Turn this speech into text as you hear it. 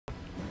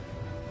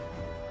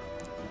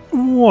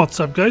What's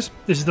up, guys?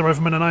 This is the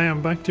Rifleman and I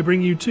am back to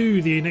bring you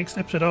to the next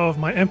episode of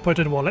my Empire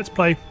Total War Let's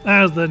Play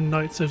as the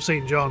Knights of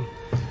St. John.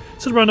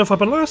 So to round off what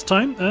happened last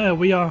time,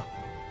 we are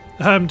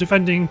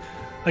defending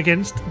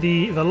against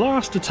the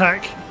last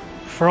attack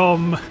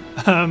from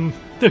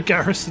the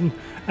garrison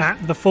at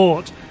the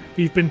fort.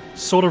 We've been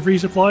sort of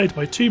resupplied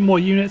by 2 more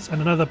units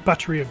and another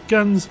battery of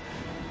guns,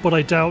 but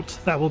I doubt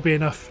that will be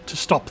enough to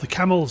stop the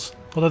camels,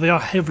 although they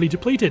are heavily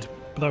depleted.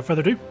 Without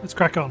further ado, let's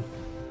crack on.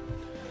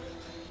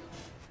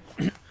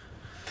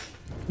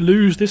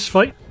 Lose this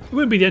fight, it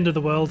won't be the end of the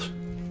world.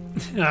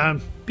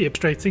 Be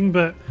frustrating,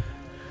 but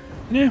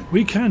yeah,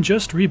 we can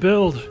just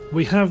rebuild.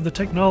 We have the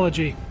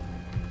technology.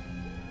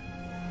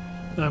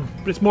 But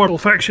it's Mortal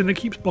Faction that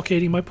keeps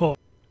blockading my port.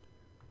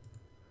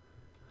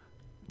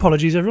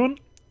 Apologies, everyone.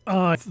 I'm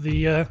out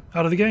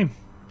of the game.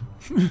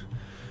 When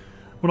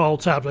I hold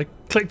tab, I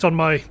clicked on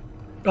my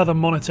other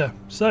monitor.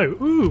 So,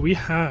 ooh, we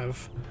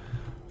have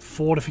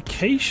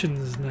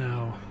fortifications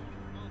now.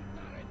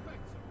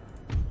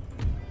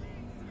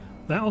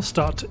 That'll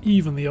start to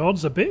even the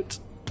odds a bit.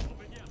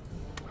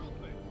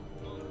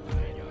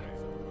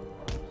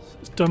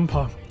 Let's dump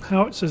our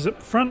howitzers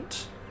up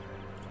front.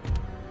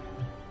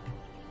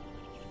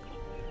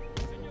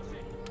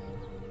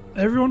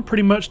 Everyone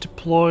pretty much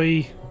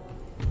deploy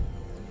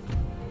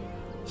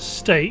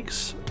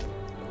stakes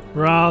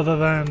rather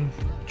than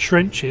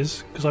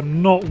trenches, because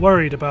I'm not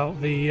worried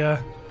about the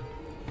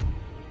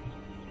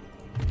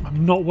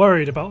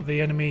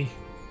enemy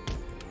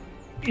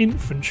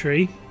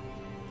infantry.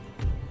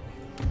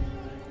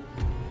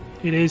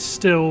 It is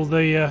still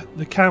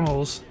the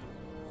camels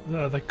that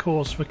are the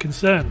cause for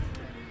concern.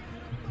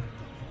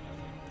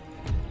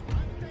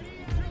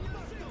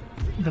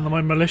 Then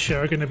my militia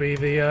are going to be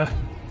the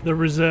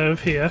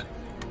reserve here,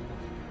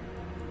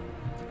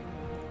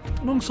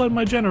 alongside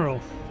my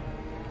general.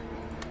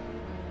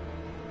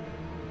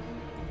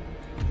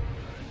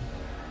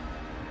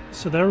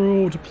 So they're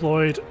all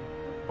deployed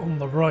on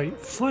the right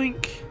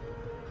flank.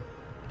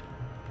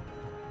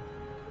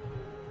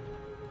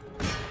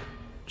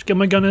 Just get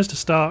my gunners to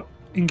start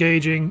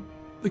engaging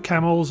the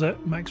camels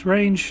at max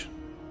range.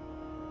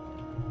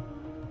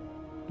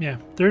 Yeah,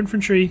 their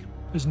infantry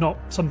is not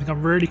something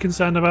I'm really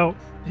concerned about.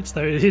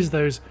 It is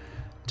those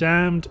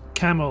damned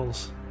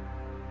camels.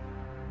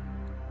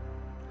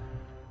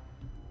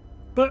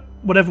 But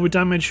whatever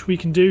damage we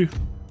can do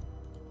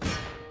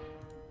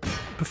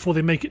before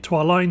they make it to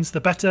our lines,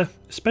 the better,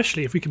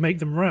 especially if we can make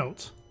them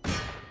rout.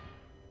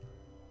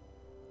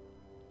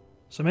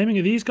 So I'm aiming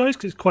at these guys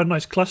because it's quite a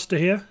nice cluster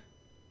here.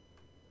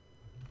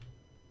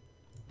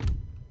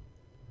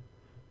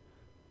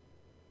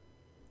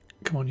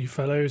 Come on, you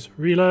fellows,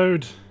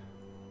 reload.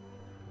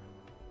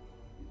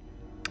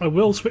 I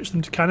will switch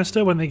them to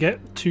canister when they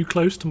get too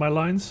close to my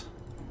lines.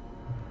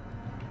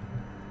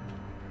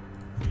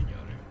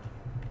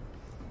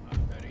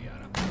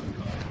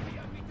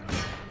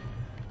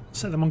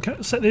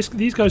 Set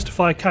these guys to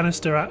fire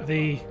canister at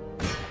the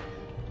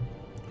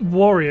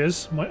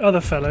warriors. My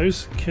other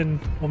fellows can,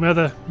 or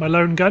my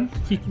lone gun,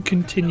 he can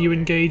continue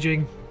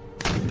engaging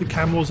the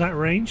camels at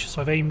range.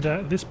 So I've aimed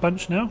at this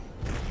bunch now,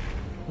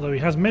 although he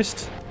has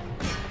missed.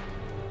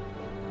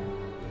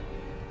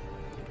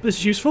 This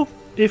is useful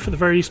if, at the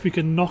very least, we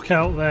can knock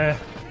out their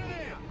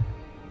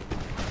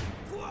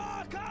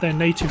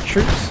native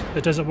troops,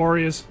 the desert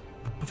warriors,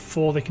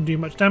 before they can do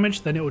much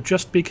damage. Then it will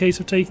just be a case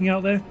of taking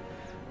out their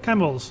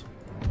camels.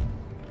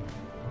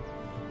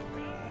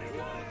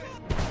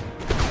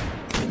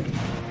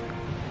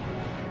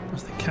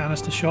 As the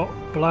canister shot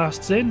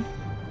blasts in.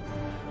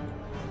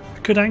 I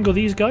could angle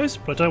these guys,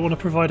 but I don't want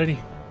to provide any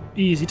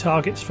easy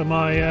targets for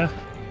my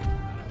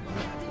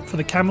for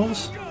the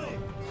camels.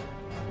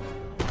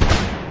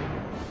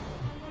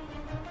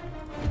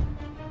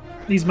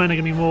 These men are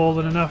going to be more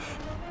than enough.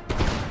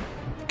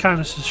 The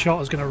canister shot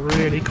is going to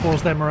really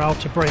cause their morale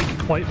to break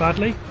quite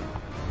badly.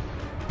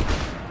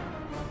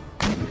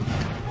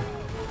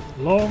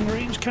 Long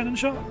range cannon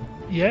shot?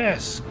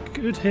 Yes,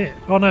 good hit.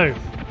 Oh no,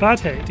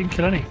 bad hit, didn't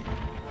kill any.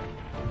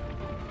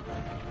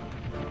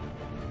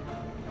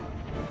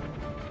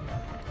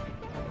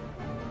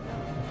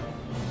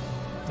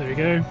 There we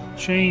go,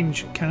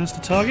 change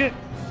canister target.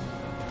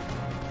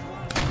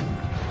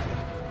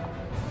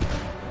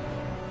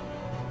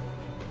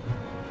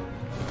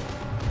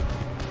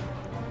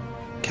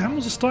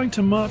 Camels are starting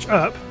to march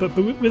up, but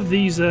with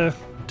these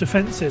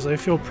defences I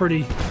feel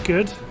pretty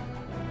good.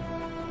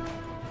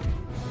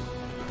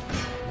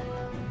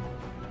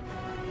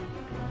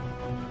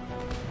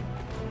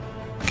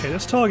 Okay,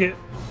 let's target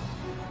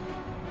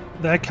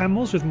their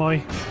camels with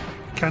my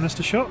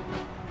canister shot.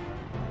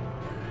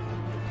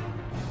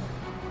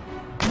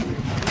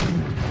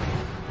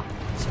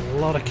 That's a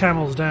lot of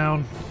camels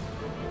down.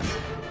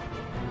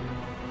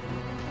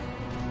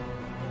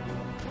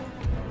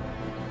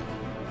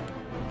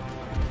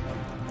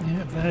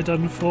 Yeah, they're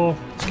done for.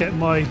 Let's get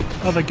my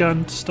other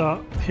gun to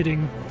start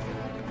hitting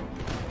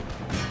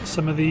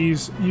some of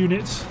these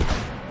units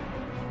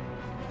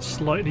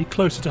slightly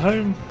closer to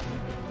home.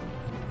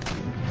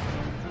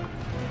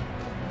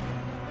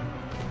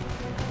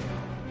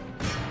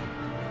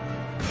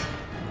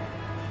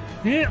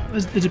 Yeah,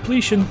 there's the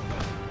depletion.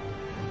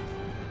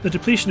 The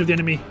depletion of the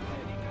enemy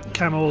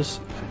camels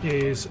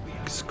is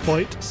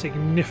quite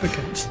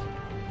significant.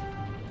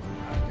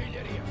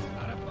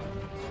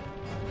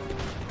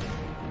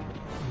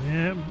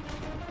 Yeah.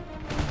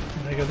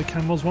 There go the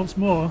camels once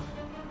more.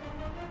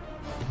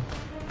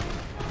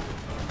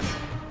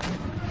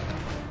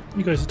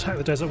 You guys attack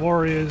the desert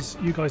warriors.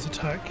 You guys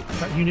attack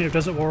that unit of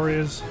desert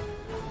warriors.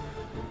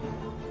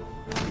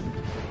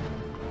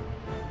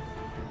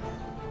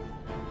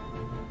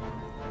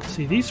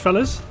 See, these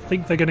fellas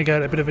think they're going to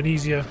get a bit of an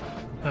easier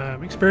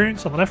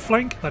experience on the left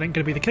flank. That ain't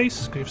going to be the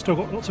case because you've still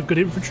got lots of good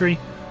infantry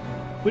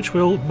which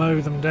will mow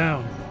them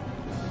down.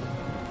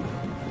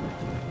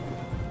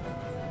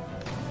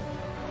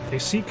 They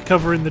seek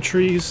cover in the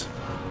trees,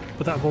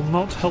 but that will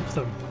not help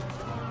them.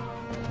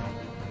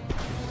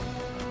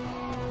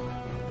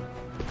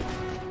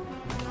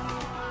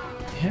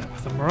 Yep,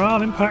 the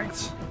morale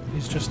impact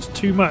is just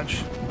too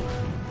much.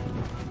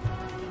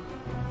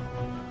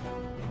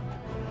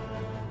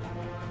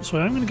 So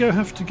I'm going to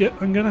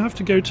have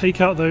to go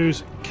take out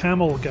those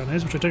camel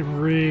gunners, which I don't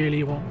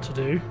really want to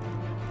do.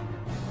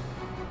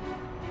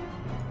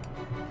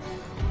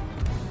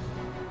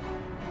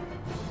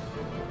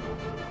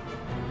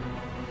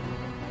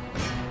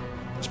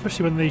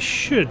 Especially when they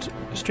should,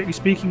 strictly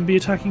speaking, be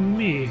attacking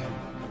me.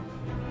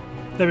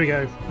 There we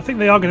go. I think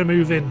they are going to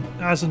move in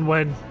as and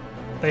when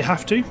they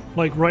have to.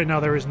 Like right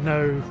now there is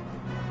no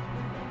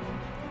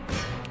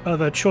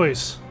other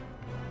choice.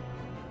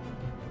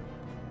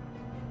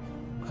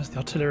 As the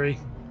artillery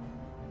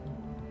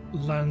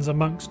lands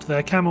amongst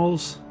their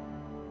camels.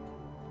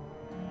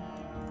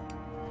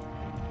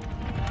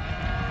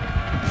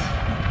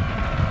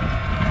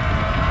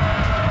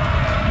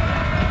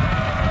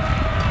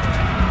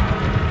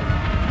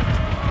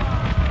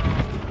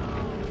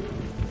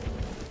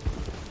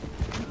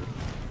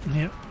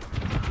 Yep.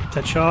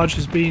 Their charge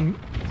has been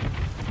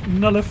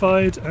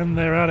nullified and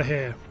they're out of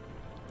here.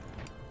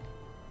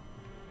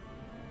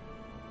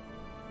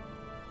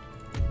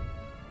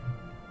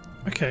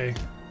 Okay.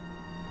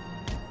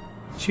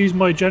 Choose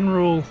my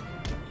general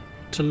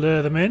to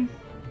lure them in.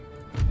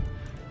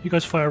 You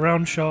guys fire a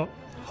round shot,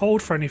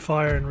 hold friendly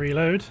fire and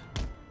reload.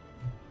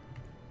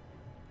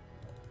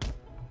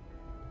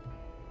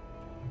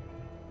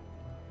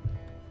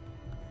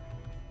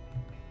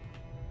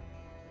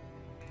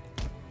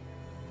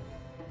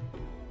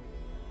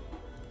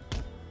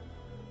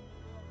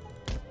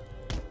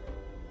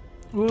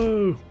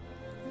 Whoa!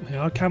 They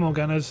are camel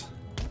gunners.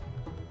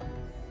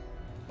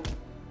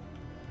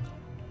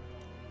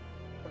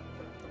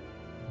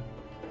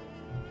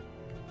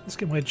 Let's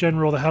get my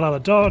general the hell out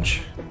of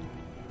dodge.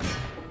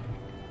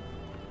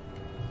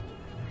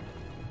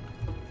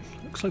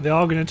 Looks like they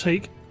are going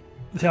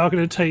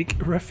to take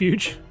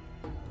refuge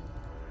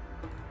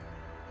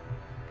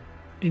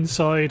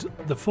inside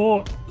the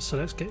fort. So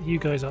let's get you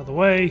guys out of the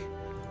way.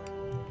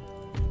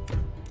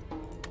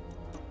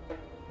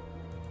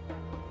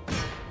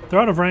 They're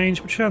out of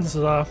range, but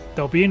chances are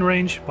they'll be in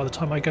range by the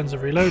time my guns are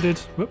reloaded.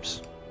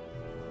 Whoops.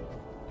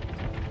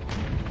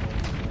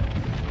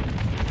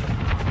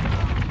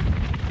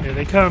 Here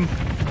they come.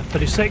 The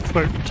 36th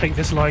won't take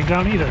this line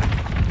down either.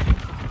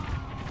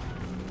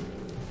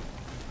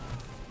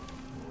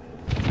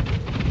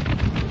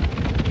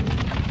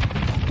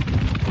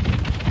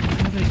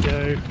 There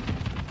they go.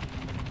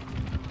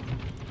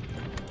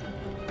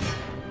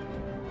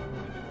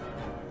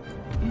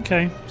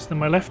 Okay, so then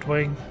my left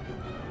wing.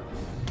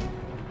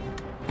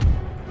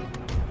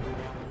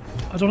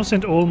 I don't want to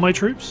send all my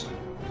troops,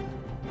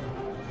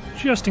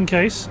 just in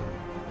case.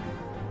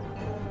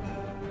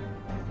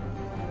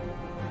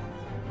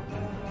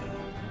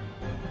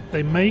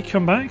 They may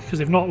come back because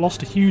they've not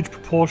lost a huge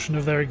proportion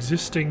of their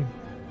existing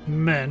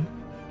men.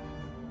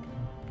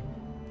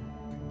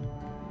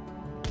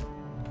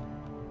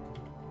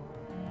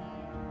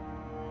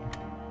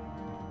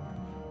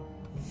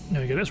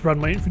 There we go, let's run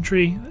my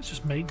infantry. Let's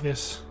just make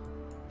this.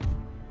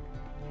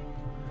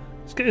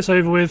 Let's get this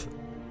over with.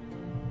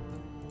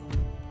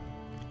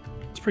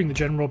 Bring the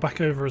general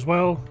back over as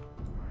well.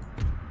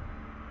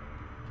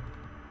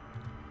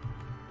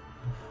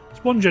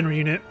 It's one general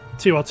unit,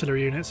 2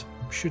 artillery units.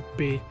 Should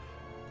be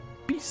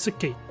piece of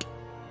cake.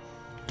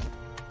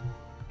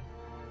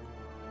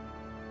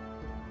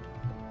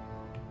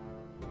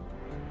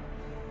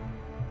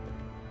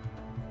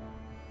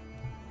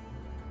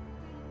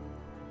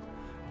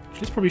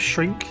 Let's probably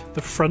shrink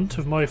the front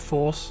of my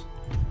force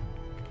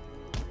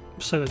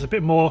so there's a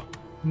bit more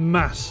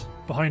mass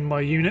behind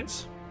my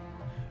units.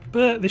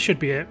 But this should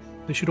be it.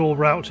 They should all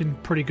rout in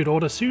pretty good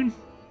order soon.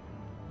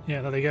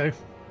 Yeah, there they go.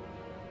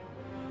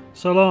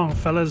 So long,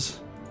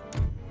 fellas.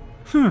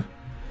 Don't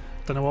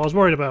know what I was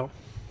worried about.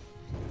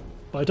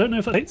 But I don't know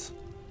if that hates.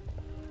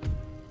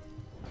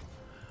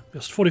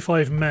 Just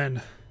 45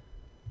 men.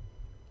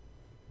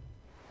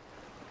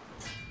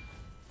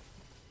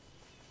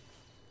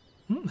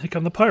 Here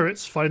come the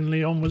pirates,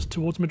 finally onwards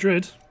towards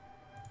Madrid.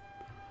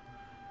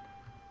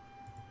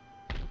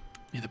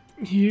 Yeah,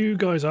 you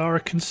guys are a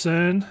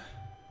concern.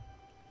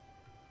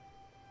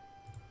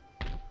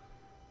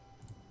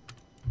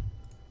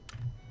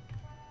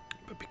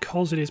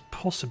 because it is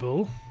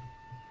possible.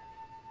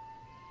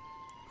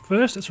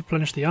 First, let's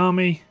replenish the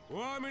army.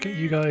 Get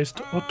you guys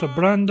to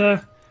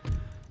Ottobranda.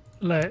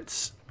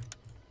 Let's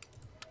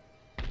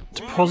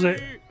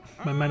deposit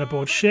my men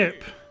aboard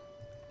ship.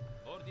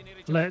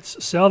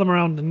 Let's sail them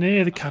around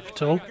near the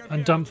capital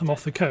and dump them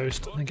off the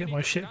coast, and then get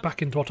my ship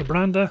back into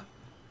Ottobranda.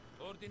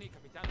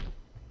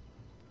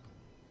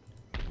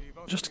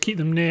 Just to keep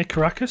them near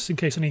Caracas in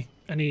case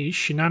any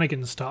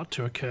shenanigans start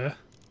to occur.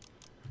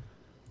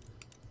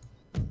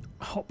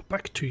 Hop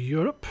back to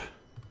Europe.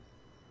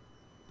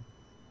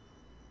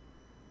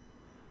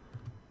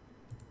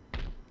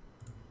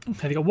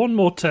 Okay, they got one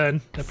more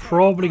turn. They're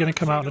probably going to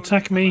come out and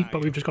attack me,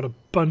 but we've just got a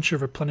bunch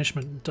of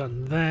replenishment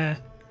done there.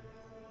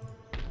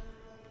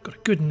 Got a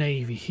good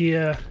navy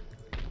here.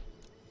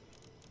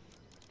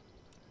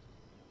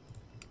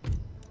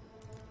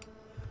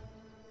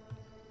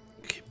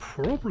 Okay,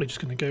 probably just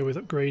going to go with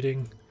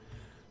upgrading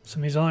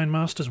some of these Iron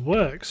Masters'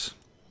 works.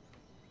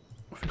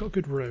 Have we got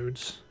good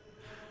roads?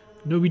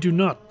 No, we do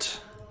not.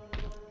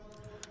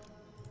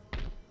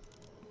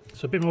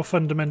 So a bit more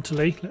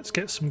fundamentally, let's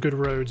get some good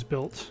roads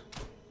built.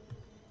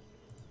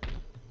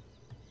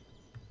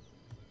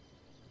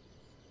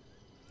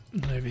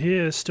 And over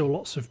here, still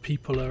lots of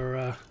people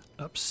are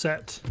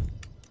upset.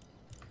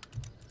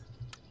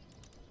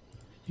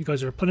 You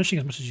guys are replenishing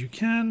as much as you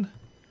can.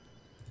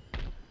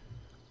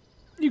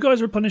 You guys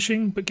are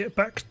replenishing, but get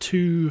back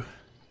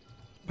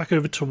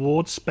over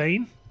towards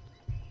Spain.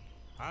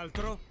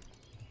 Altro?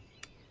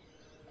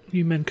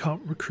 You men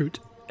can't recruit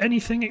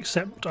anything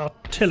except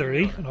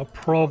artillery, and I'll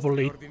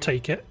probably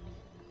take it.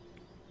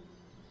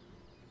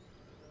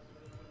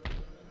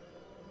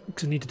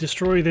 Because I need to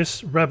destroy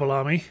this rebel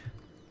army.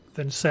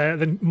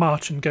 Then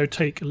march and go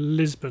take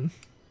Lisbon.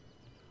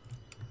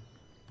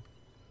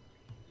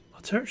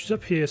 Our territories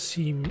up here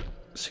seem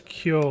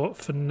secure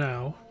for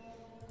now,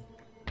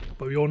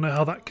 but we all know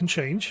how that can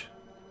change.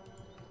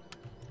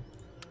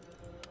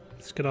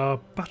 Let's get our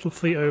battle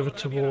fleet over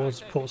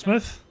towards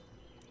Portsmouth.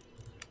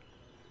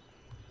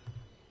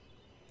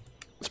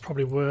 It's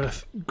probably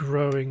worth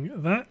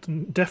growing that,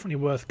 and definitely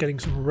worth getting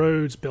some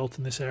roads built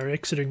in this area,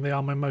 considering they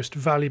are my most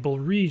valuable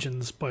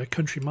regions by a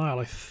country mile,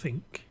 I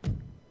think.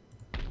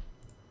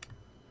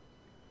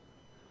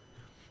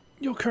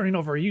 You're currently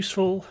not very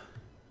useful,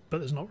 but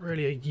there's not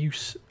really a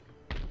use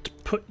to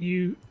put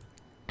you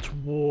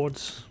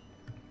towards.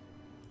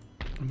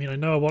 I mean, I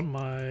know I want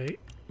my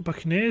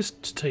buccaneers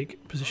to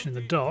take position in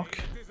the dock.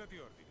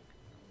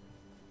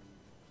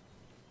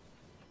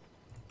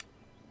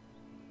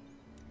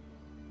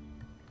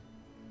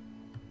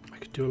 I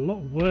could do a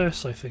lot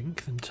worse, I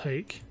think, than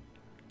take...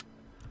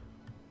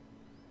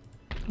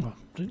 Well,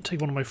 don't take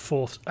one of my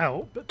fourths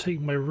out, but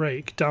take my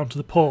rake down to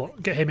the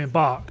port, get him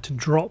embarked and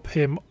drop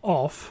him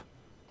off.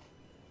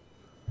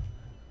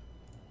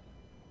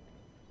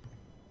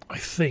 I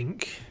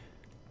think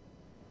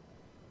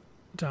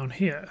down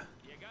here.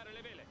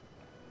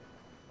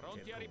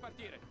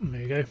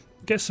 There you go.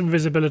 Get some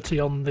visibility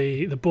on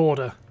the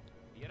border.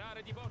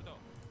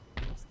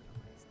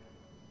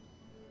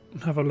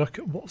 Have a look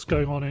at what's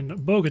going on in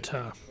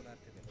Bogota.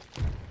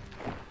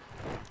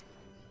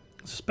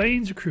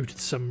 Spain's recruited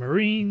some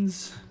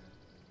Marines.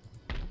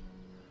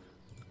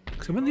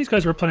 So when these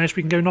guys are replenished,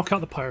 we can go knock out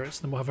the pirates,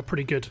 and then we'll have a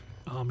pretty good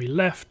army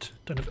left.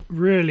 I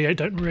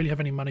don't really have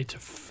any money to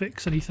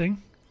fix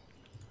anything.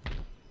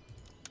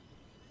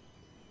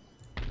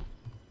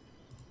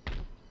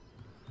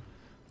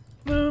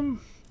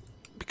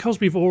 Because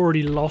we've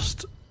already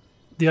lost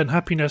the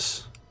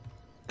unhappiness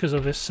because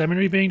of this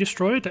seminary being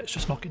destroyed, let's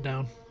just knock it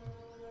down.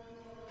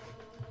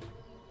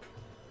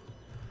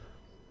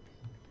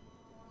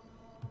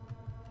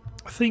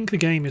 I think the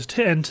game is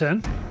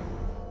 10-10.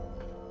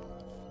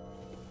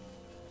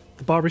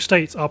 The Barbary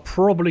States are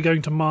probably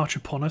going to march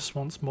upon us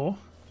once more.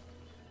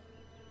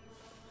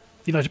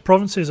 The United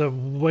Provinces are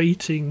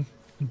waiting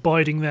and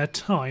biding their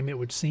time, it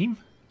would seem.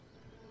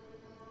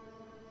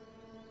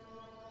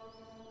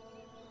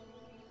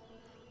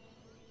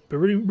 But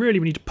really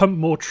we need to pump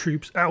more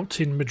troops out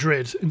in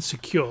Madrid and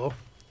secure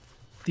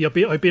the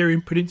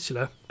Iberian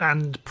Peninsula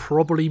and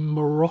probably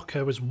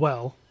Morocco as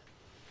well.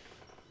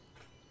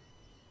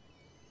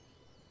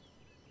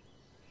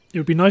 It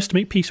would be nice to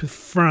make peace with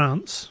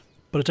France,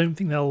 but I don't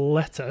think they'll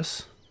let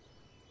us.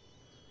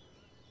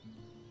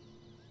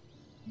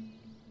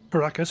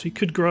 Caracas, we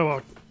could grow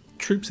our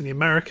troops in the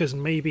Americas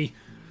and maybe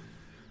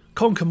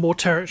conquer more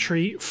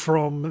territory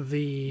from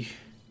the...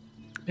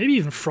 Maybe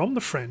even from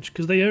the French,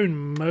 because they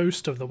own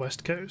most of the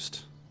west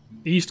coast.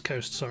 The east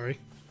coast, sorry.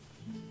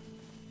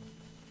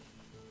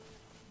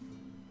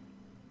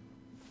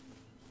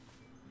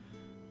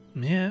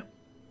 Yeah.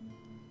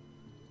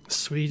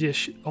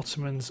 Swedish,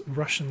 Ottomans,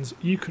 Russians,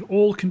 you can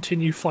all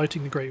continue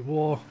fighting the Great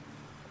War.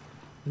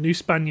 The new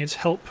Spaniards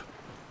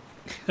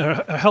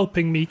are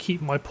helping me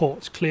keep my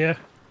ports clear.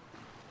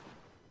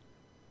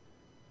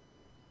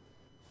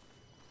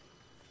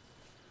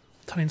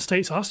 Italian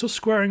states are still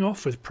squaring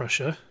off with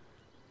Prussia.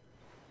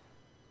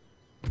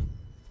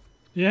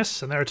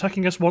 Yes, and they're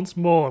attacking us once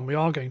more, and we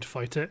are going to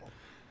fight it.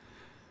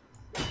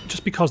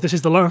 just because this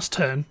is the last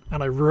turn,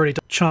 and I really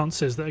don't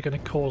chances that are going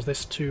to cause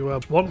this to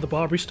want the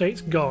Barbary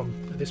States gone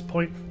at this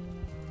point.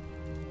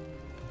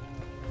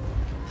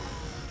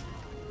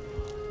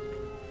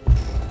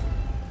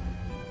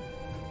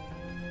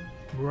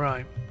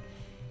 Right.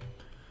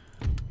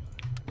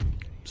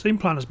 Same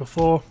plan as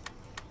before.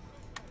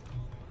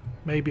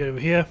 Maybe over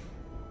here.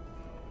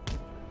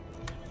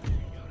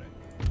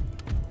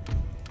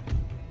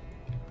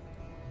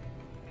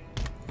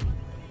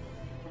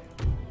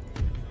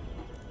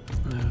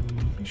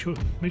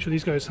 Make sure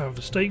these guys have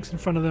the stakes in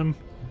front of them.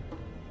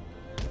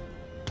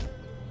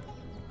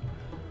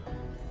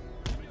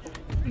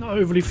 Not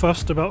overly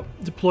fussed about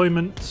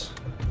deployment.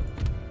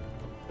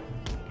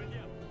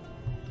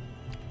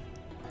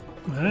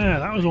 Yeah,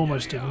 that was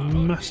almost a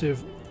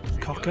massive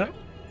cock up.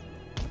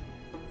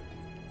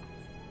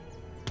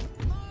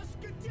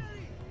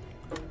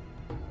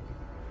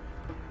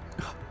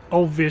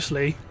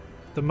 Obviously,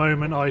 the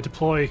moment I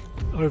deploy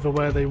over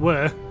where they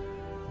were,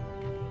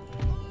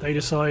 they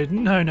decide,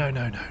 no, no,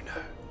 no, no, no.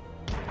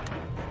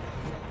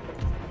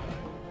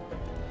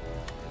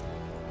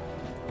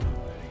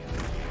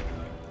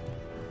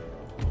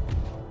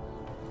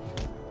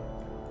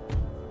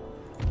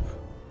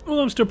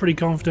 Well, I'm still pretty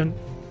confident.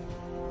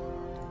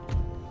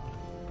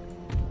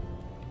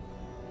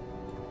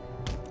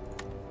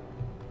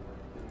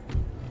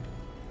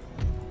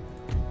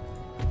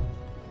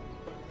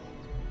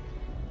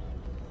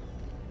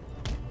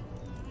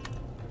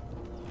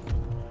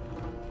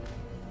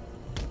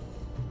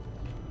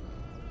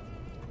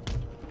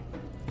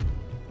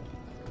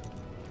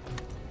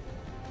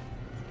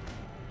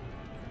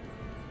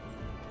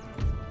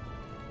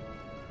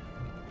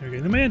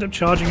 They may end up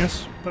charging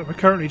us, but we're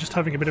currently just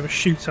having a bit of a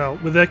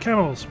shootout with their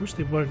camels, which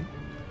they won't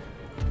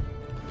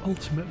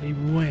ultimately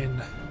win.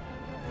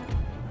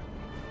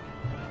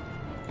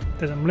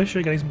 There's a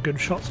militia getting some good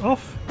shots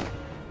off.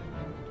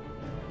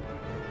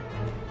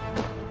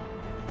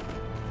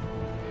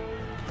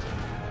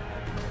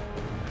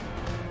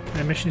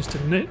 Their mission is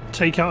to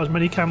take out as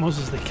many camels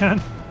as they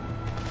can.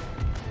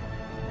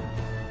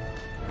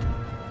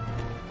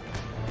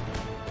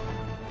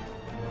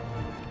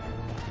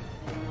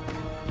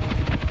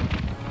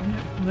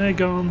 They're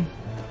gone.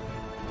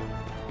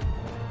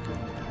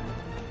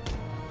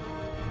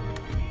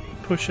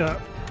 Push up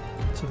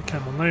to the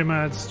camel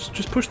nomads.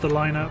 Just push the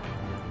line up.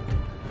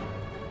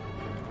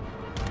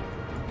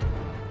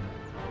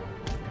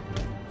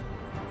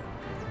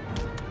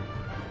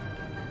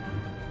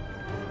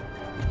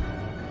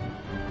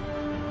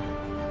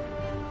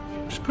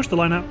 Just push the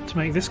line up to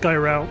make this guy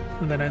rout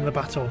and then end the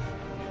battle.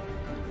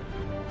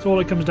 That's all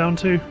it comes down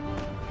to.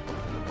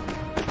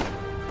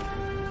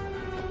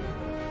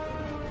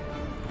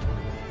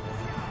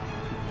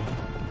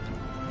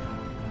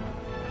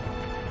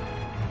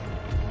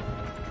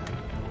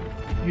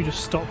 You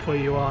just stop where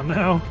you are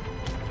now.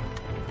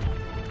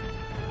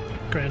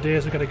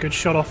 Grenadiers have got a good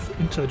shot off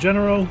into the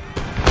general.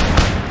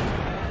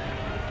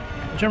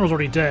 The general's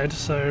already dead,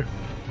 so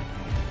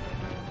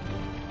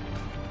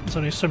there's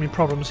only so many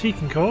problems he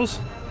can cause.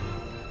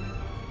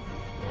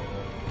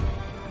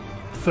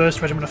 The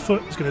 1st Regiment of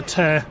Foot is going to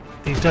tear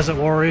these desert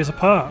warriors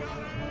apart.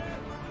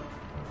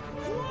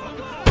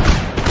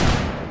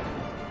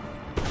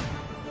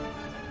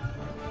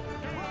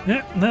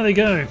 Yeah, and there they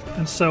go.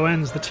 And so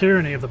ends the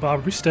tyranny of the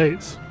Barbary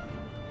States.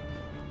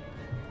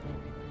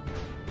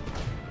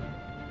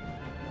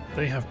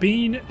 They have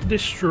been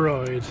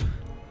destroyed.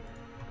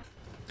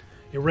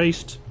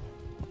 Erased.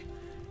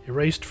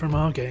 Erased from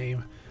our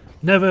game.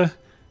 Never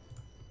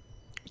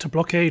to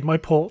blockade my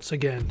ports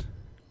again.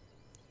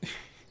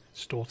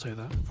 Just auto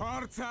that.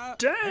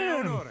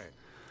 Damn!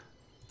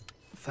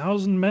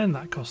 1,000 men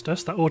that cost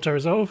us, that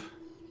auto-resolve.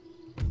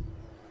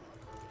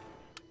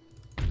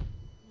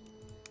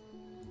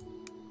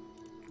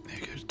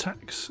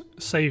 Tax,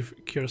 save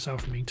Curacao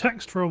from being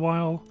taxed for a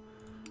while.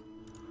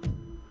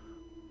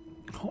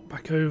 Hop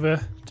back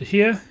over to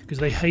here because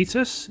they hate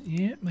us.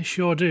 Yeah, they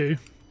sure do.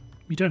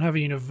 We don't have a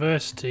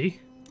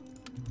university,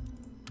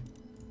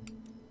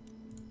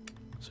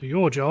 so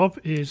your job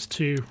is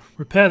to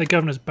repair the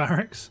governor's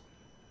barracks,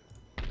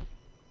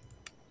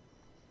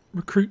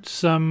 recruit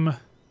some.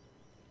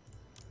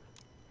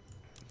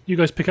 You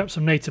guys pick up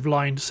some native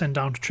line to send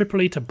down to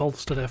Tripoli to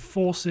bolster their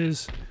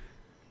forces.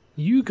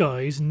 You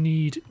guys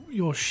need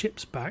your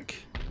ships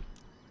back.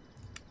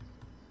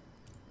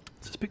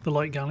 Let's pick the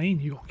light galley.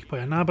 You occupy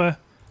Annaba.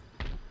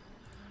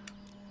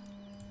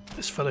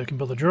 This fellow can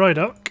build a dry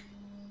dock.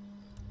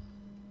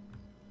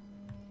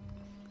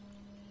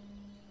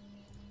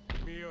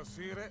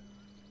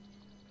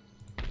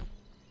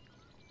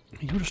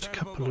 You're just a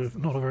couple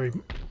of, not a very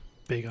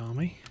big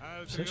army.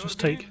 So let's just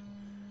take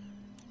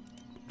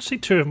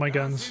 2 of my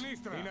guns.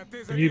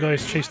 And you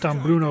guys chase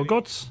down Bruno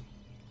Gotz.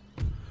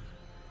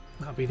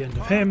 That'll be the end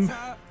of him.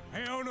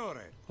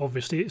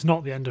 Obviously, it's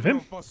not the end of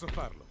him.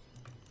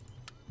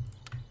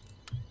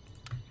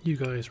 You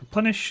guys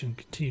replenish and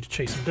continue to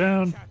chase him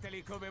down.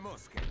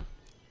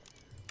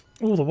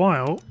 All the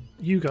while,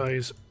 you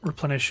guys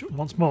replenish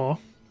once more.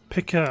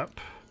 Pick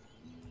up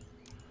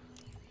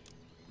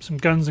some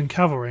guns and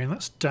cavalry, and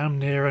that's damn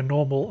near a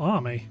normal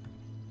army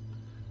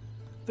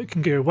that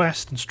can go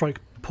west and strike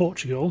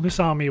Portugal. This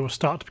army will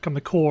start to become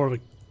the core of a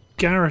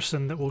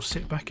garrison that will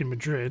sit back in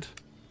Madrid.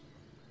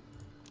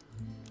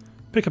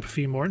 Pick up a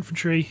few more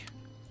infantry.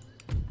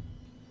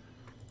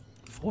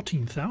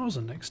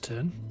 14,000 next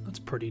turn. That's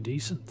pretty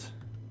decent.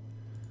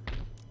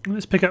 And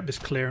let's pick up this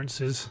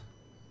clearances.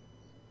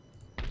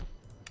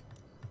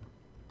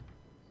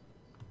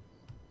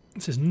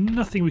 There's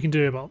nothing we can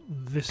do about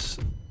this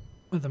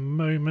at the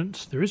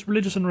moment. There is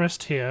religious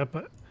unrest here,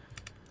 but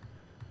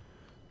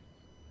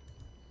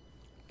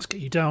let's get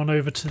you down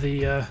over to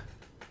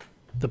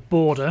the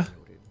border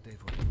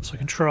so I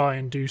can try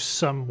and do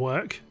some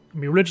work. I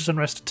mean, religious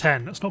unrest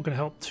 10, that's not going to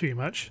help too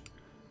much.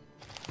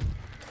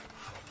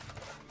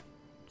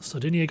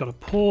 Sardinia got a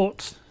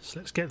port, so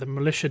let's get the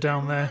militia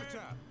down there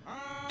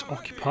to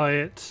occupy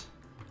it.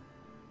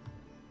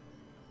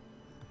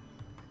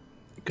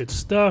 Good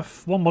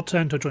stuff. One more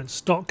turn to joint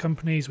stock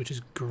companies, which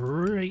is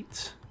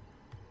great.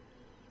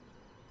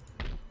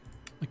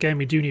 Again,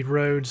 we do need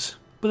roads,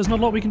 but there's not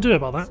a lot we can do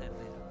about that.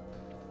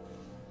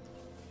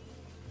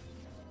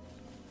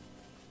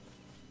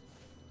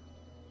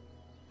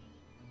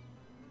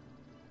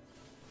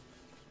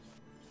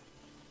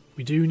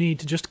 We do need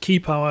to just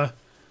keep our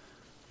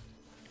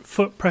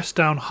foot pressed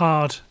down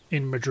hard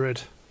in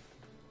Madrid.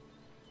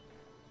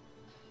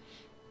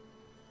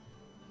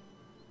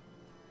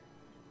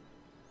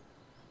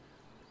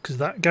 Because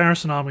that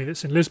garrison army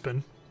that's in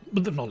Lisbon,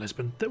 but not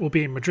Lisbon, that will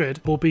be in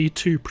Madrid, will be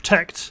to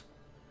protect.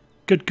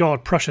 Good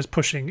God, Prussia's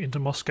pushing into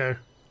Moscow.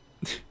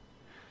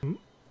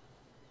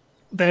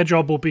 Their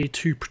job will be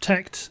to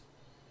protect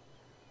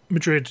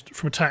Madrid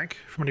from attack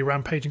from any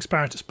rampaging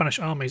Spanish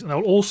armies, and they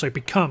will also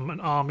become an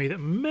army that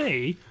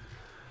may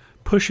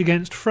push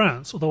against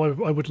France, although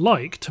I would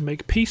like to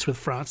make peace with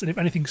France and, if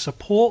anything,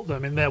 support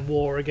them in their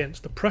war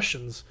against the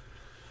Prussians.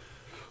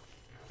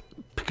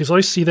 Because I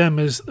see them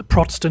as the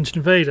Protestant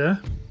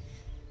invader.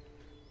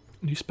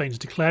 New Spain's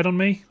declared on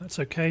me, that's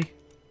okay.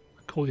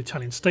 Call the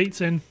Italian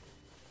states in.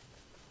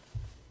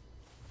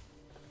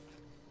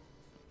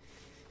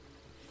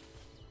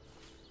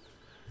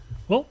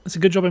 Well, it's a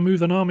good job I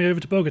moved an army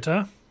over to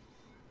Bogota,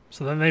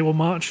 so then they will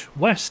march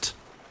west.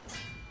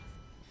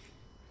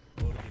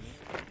 Do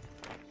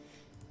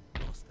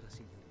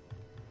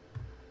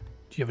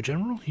you have a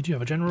general? You do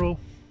have a general.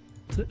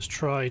 Let's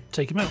try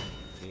take him out.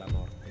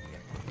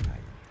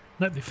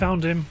 Nope, they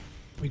found him.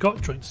 We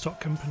got joint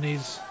stock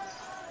companies.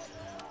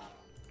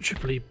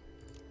 Tripoli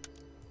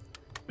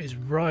is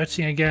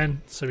rioting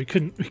again, so we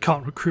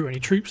can't recruit any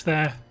troops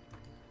there.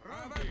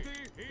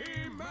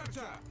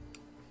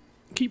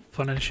 Keep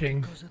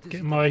replenishing,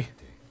 getting my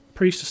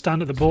priest to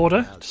stand at the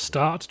border to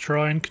start to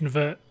try and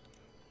convert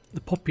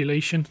the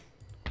population.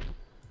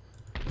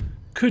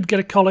 Could get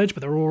a college,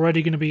 but they're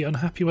already going to be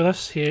unhappy with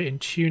us here in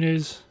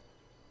Tunis.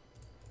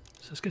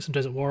 So let's get some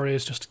desert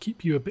warriors just to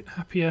keep you a bit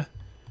happier.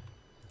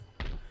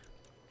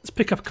 Let's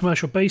pick up a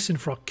commercial basin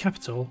for our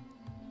capital.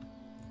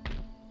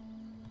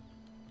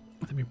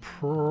 I think we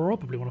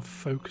probably want to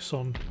focus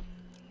on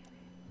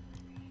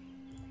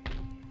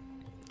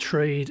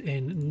trade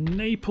in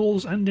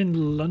Naples and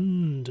in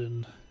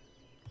London.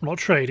 Well, not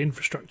trade,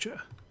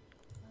 infrastructure.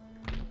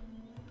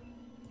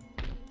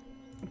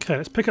 Okay,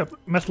 let's pick up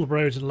metal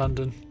roads in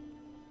London.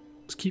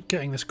 Let's keep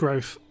getting this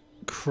growth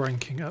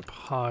cranking up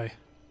high.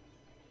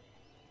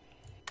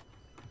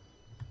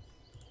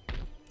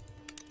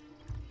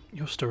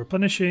 You're still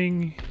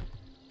replenishing.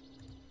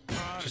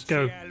 Just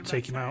go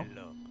take him out.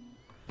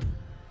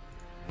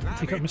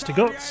 Take up Mr.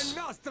 Guts.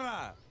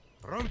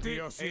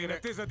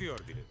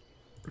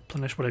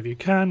 Replenish whatever you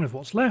can with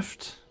what's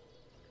left.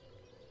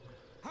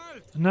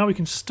 And now we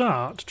can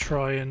start to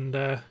try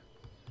and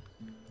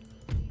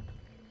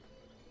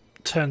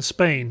turn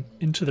Spain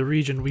into the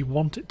region we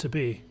want it to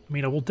be. I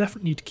mean, I will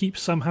definitely need to keep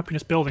some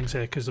happiness buildings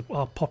here because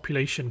our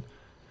population,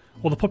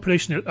 well, the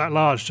population at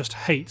large just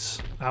hates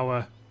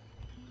our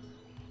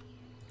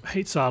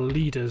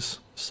leaders.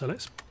 So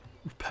let's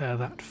repair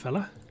that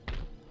fella.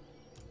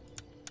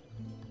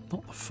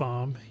 Not the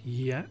farm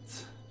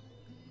yet.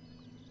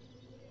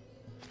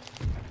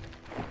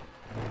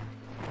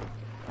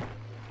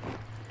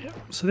 Yep.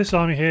 So this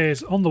army here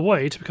is on the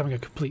way to becoming a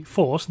complete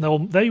force,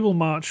 and they will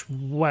march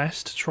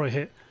west to try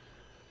hit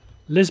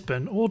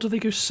Lisbon, or do they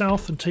go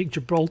south and take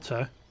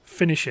Gibraltar,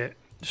 finish it,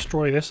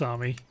 destroy this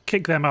army,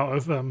 kick them out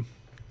of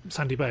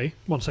Sandy Bay?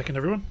 1 second,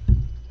 everyone.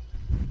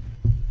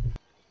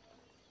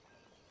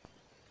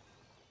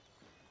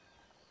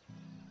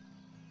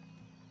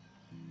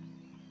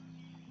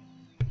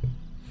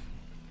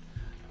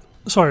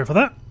 Sorry for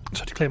that. Just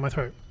had to clear my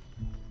throat.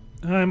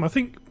 I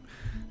think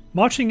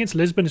marching against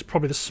Lisbon is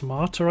probably the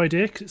smarter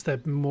idea because it's their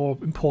more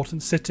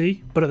important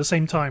city. But at the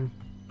same time,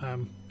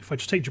 if I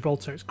just take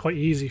Gibraltar, it's quite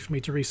easy for me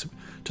to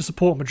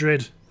support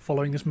Madrid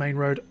following this main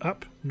road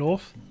up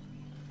north.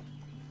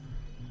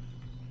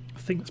 I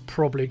think that's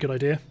probably a good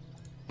idea.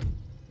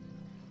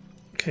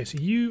 Okay, so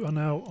you are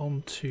now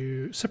on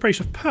to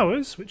Separation of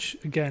Powers, which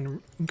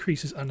again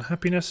increases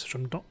unhappiness, which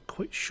I'm not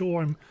quite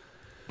sure I'm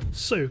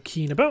so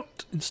keen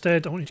about.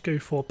 Instead, I want you to go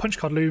for punch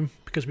card loom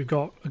because we've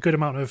got a good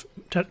amount of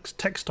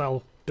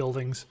textile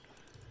buildings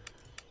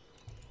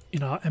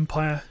in our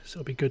empire, so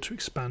it'll be good to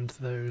expand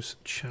those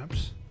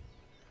chaps.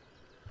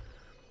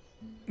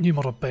 New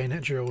model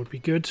bayonet drill would be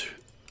good.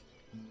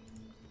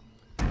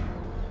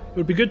 It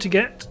would be good to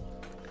get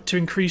to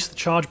increase the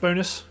charge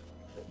bonus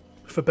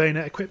for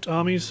bayonet equipped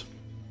armies.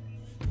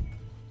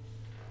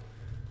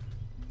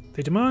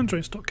 They demand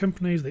joint stock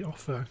companies, they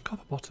offer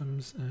copper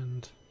bottoms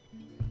and...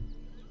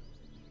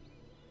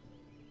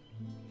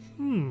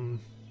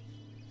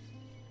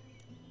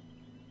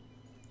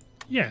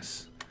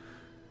 Yes.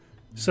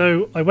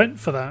 So I went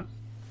for that.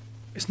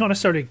 It's not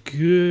necessarily a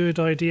good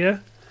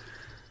idea.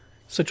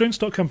 So joint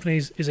stock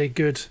companies is a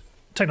good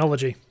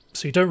technology,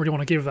 so you don't really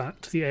want to give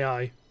that to the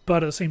AI.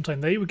 But at the same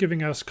time, they were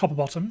giving us copper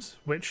bottoms,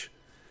 which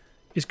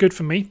is good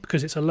for me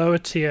because it's a lower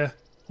tier,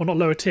 well not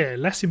lower tier,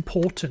 less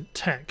important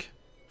tech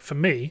for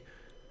me.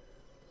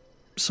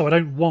 So I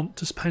don't want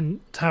to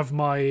have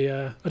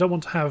my, I don't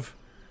want to have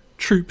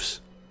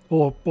troops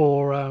or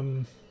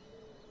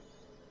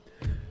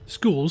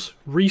schools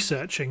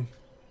researching.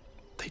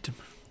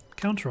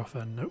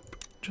 Counteroffer, nope,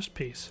 just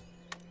peace.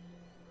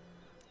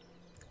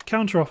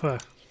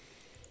 Counteroffer,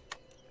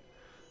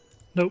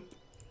 nope.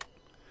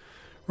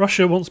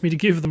 Russia wants me to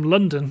give them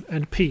London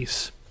and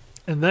peace,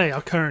 and they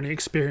are currently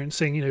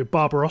experiencing, you know,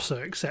 Barbarossa,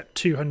 except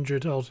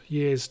 200 odd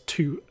years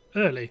too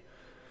early.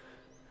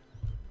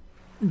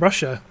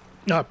 Prussia,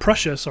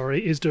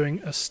 sorry, is doing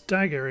a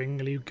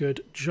staggeringly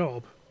good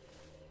job.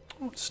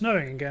 Oh, it's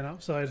snowing again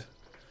outside.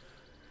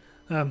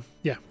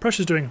 Yeah,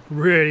 Prussia's doing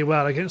really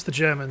well against the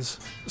Germans,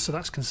 so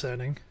that's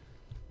concerning.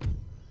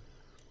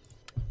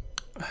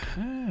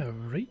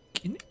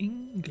 Rake in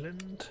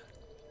England.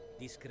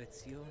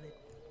 Discrezione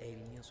è il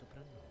mio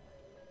soprannome.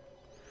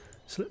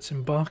 So let's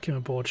embark him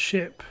aboard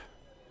ship.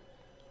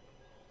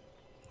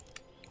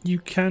 You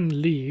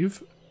can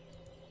leave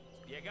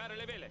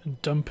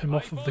and dump him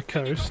off of the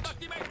coast.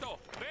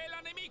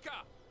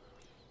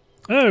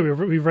 Oh,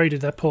 we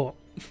raided their port.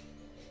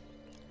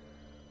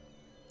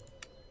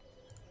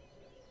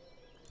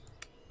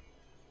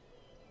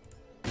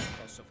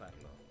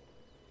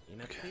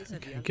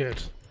 Okay,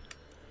 good.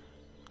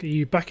 Get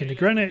you back into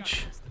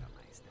Greenwich.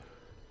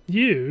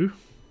 You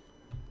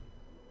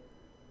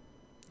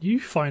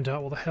find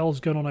out what the hell's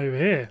going on over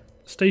here.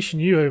 Station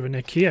you over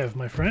near Kiev,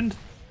 my friend.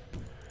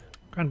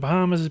 Grand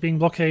Bahamas is being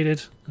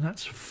blockaded, and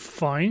that's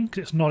fine,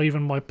 because it's not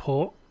even my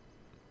port.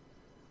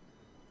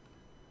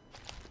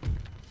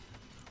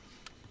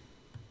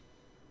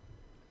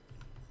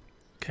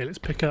 Okay, let's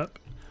pick up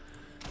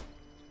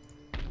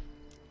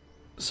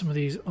some of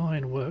these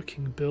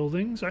ironworking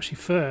buildings. Actually,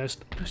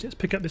 let's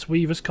pick up this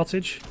weaver's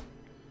cottage,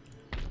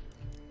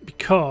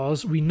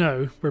 because we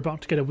know we're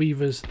about to get a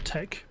weaver's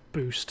tech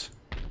boost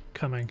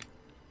coming.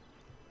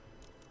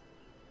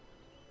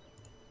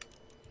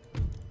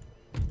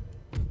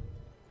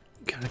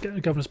 Can I get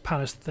the governor's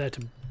palace there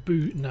to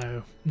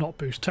no, not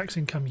boost tax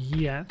income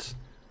yet.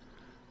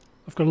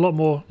 I've got a lot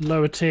more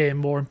lower tier,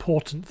 more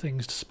important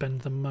things to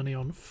spend the money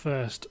on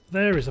first.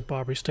 There is a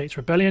Barbary States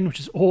rebellion, which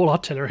is all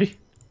artillery.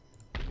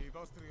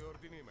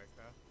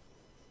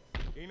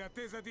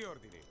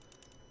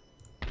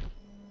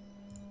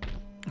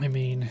 I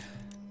mean,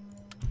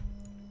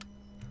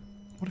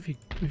 what have you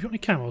got any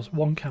camels?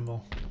 One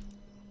camel.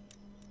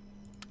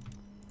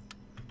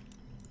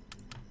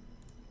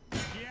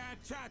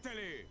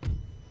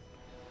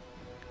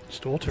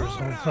 Just auto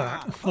resolve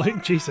that.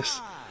 Like, Jesus.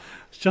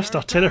 It's just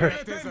artillery.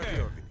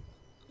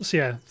 So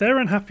yeah, they're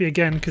unhappy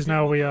again because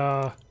now we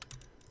are...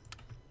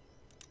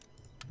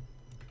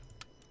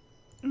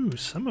 Ooh,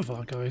 some of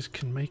our guys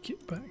can make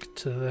it back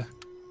to the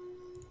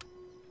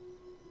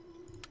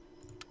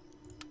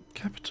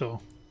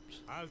capital.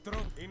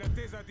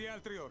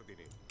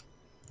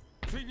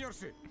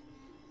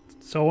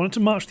 So I wanted to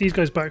march these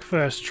guys back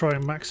first, try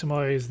and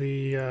maximise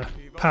the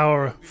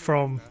power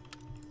from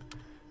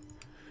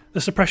the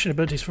suppression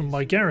abilities from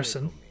my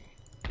garrison.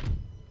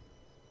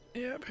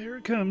 Yep, here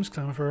it comes.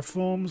 Clamour for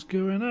reforms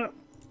going up.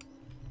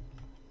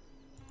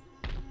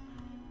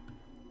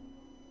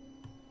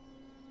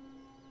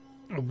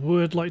 I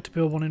would like to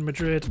build one in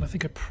Madrid, and I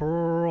think I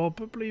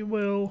probably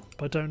will,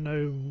 but I don't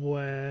know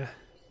where.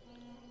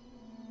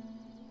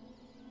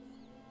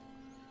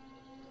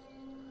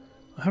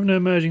 I have no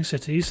emerging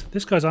cities.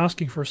 This guy's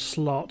asking for a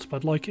slot, but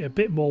I'd like it a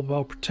bit more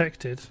well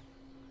protected.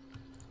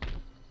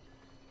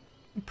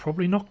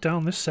 Probably knock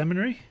down this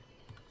seminary.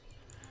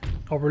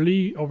 I'll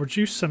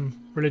reduce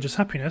some religious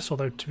happiness,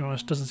 although to be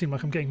honest, doesn't seem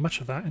like I'm getting much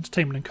of that.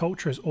 Entertainment and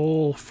culture is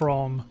all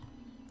from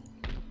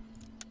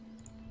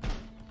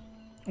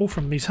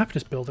these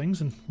happiness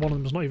buildings, and one of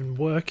them is not even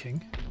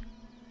working.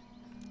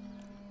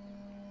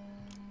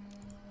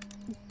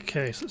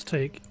 Okay, so let's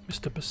take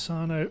Mr.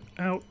 Bassano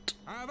out.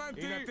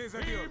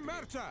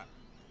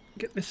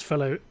 Get this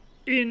fellow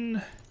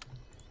in.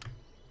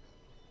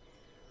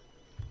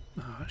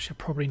 Oh, actually,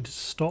 I probably need to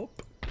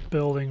stop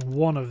building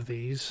one of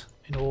these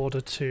in order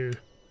to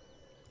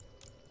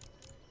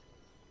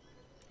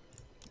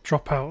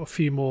drop out a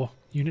few more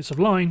units of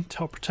line to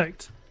help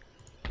protect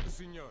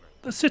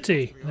the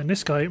city. And then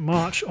this guy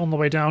march on the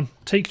way down,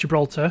 take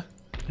Gibraltar,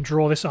 and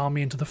draw this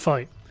army into the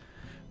fight.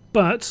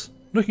 But,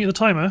 looking at the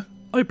timer,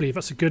 I believe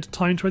that's a good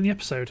time to end the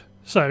episode.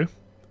 So,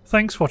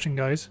 thanks for watching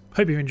guys,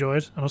 hope you've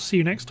enjoyed, and I'll see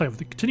you next time for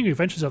the continuing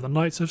adventures of the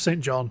Knights of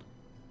St. John.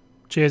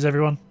 Cheers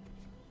everyone.